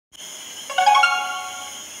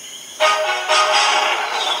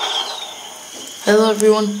Hello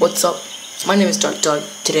everyone, what's up? My name is Dark Dog.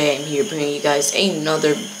 Today I'm here bringing you guys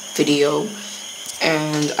another video,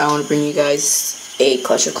 and I want to bring you guys a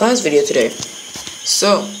Clash of Clans video today.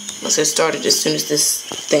 So, let's get started as soon as this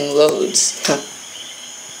thing loads.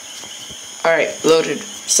 Alright, loaded.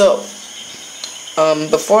 So,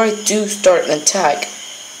 before I do start an attack,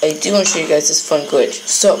 I do want to show you guys this fun glitch.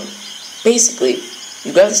 So, basically,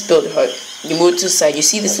 you grab this builder hut, you move it to the side, you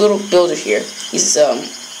see this little builder here.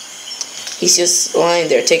 He's just lying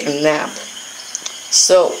there taking a nap.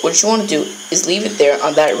 So what you want to do is leave it there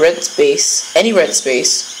on that red space, any red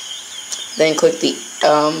space. Then click the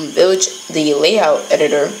the layout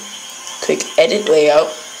editor. Click edit layout.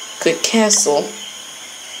 Click cancel,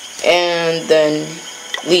 and then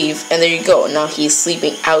leave. And there you go. Now he's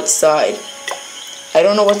sleeping outside. I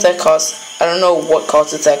don't know what that costs. I don't know what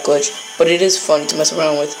causes that glitch, but it is fun to mess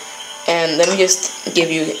around with. And let me just give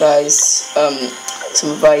you guys some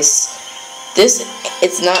advice.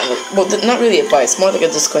 It's not really advice, more like a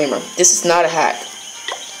disclaimer. This is not a hack.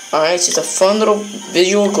 Alright, it's just a fun little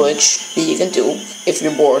visual glitch that you can do if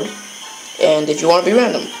you're bored and if you want to be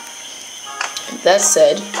random. That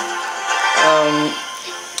said,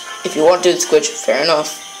 if you want to do this glitch, fair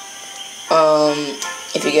enough.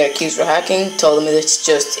 If you get accused for hacking, tell them it's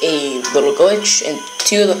just a little glitch, and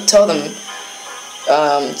tell them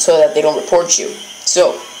so that they don't report you.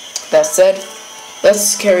 So, that said,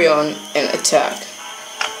 let's carry on and attack.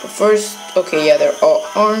 But first, okay, yeah, they're all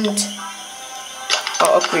armed.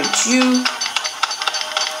 I'll upgrade you.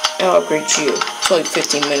 And I'll upgrade you. It's only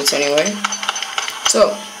 15 minutes anyway.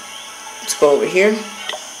 So, let's go over here.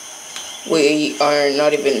 We are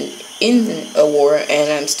not even in a war,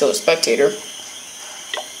 and I'm still a spectator.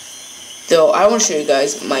 Though, I want to show you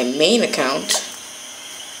guys my main account.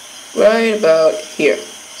 Right about here.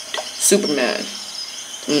 Superman.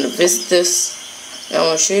 I'm going to visit this. I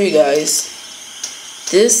want to show you guys,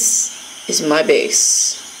 this is my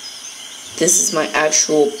base. This is my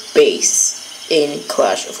actual base in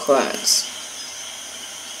Clash of Clans.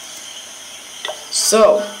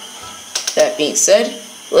 So, that being said,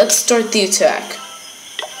 let's start the attack.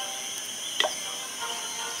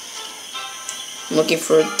 I'm looking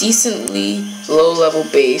for a decently low level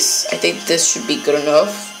base. I think this should be good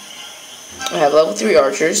enough. I have level 3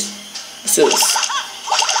 archers. Let's do this.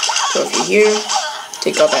 Trophy here.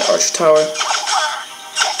 Take out that archer tower.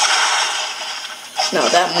 Now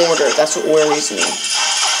that mortar, that's what worries me.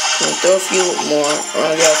 I'm gonna throw a few more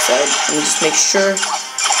around the outside. Let me just make sure.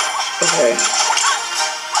 Okay.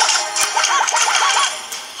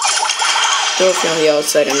 Throw a few on the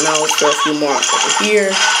outside, and now let's throw a few more over here.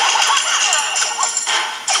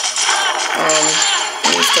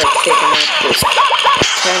 Let me start taking out this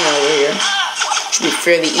cannon over here. Should be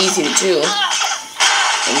fairly easy to do.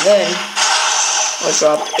 And then I'll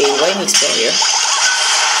drop a lightning spell here.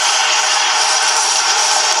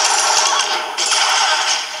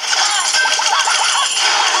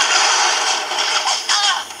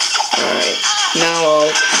 Alright, now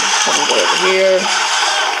I'll have him go over here.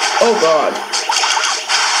 Oh god.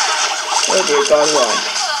 Oh dear god, wow.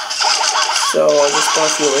 So I'll just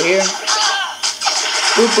bounce you over here.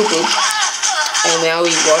 Boop, boop, boop. And now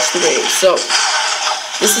we watch the raid. So,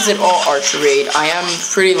 this isn't all archer raid. I am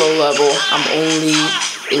pretty low level. I'm only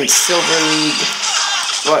in Silver League,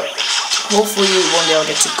 but hopefully one day I'll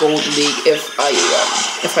get to Gold League if I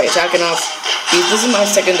attack enough. This is my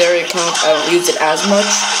secondary account. I don't use it as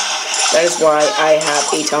much. That is why I have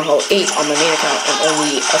a Town Hall 8 on my main account and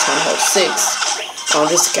only a Town Hall 6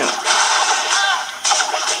 on this account.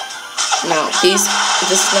 Now, this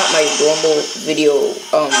is not my normal video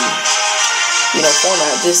format.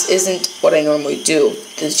 This isn't what I normally do.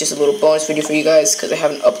 This is just a little bonus video for you guys because I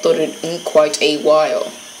haven't uploaded in quite a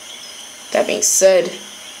while. That being said,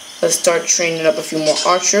 let's start training up a few more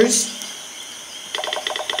archers.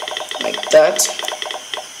 Like that.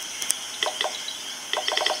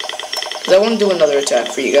 Because I want to do another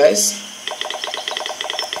attack for you guys.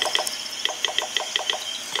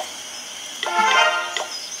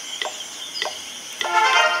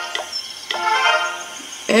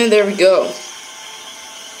 And there we go.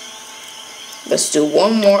 Let's do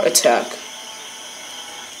one more attack.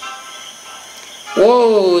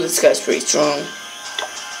 Whoa, this guy's pretty strong.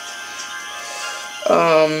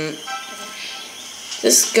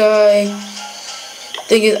 This guy.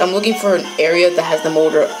 Thing is, I'm looking for an area that has the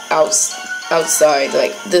mortar outside,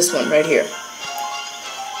 like this one right here.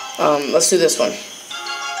 Let's do this one.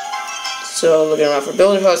 So, looking around for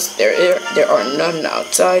builder huts. There are none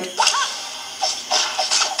outside.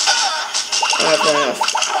 Alright, fair enough.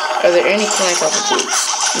 Are there any client opportunities?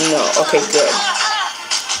 No. Okay, good.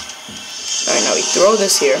 Alright, now we throw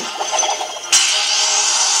this here.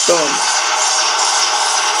 Boom.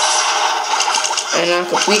 And now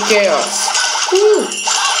complete chaos. Woo!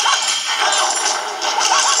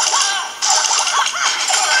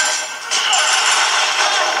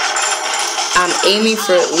 I'm aiming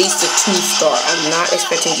for at least a 2-star. I'm not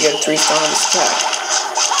expecting to get a 3-star on this attack.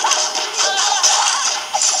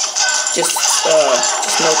 Just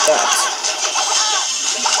note that.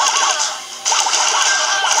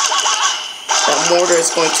 That mortar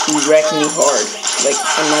is going to wreck me hard. Like,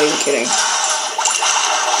 I'm not even kidding.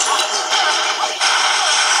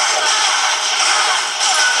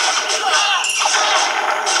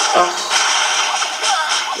 Oh.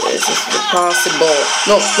 This is impossible.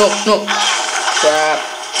 No. Crap.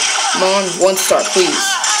 Come on, 1-star, please.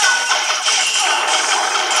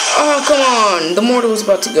 Oh, come on. The mortar was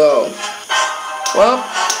about to go. Well,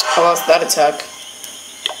 I lost that attack.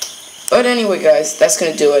 But anyway, guys, that's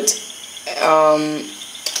going to do it. I'm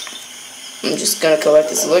just going to collect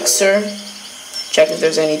this elixir. Check if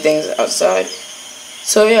there's any things outside.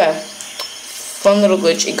 So, yeah. Fun little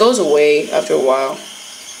glitch. It goes away after a while.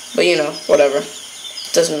 But, you know, whatever.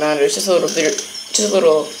 It doesn't matter. It's just a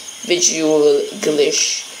little visual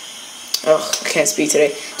glitch. Ugh, I can't speak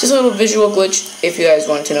today. Just a little visual glitch if you guys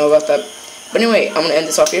wanted to know about that. But anyway, I'm going to end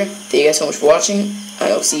this off here. Thank you guys so much for watching.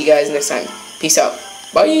 I'll see you guys next time. Peace out.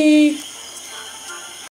 Bye.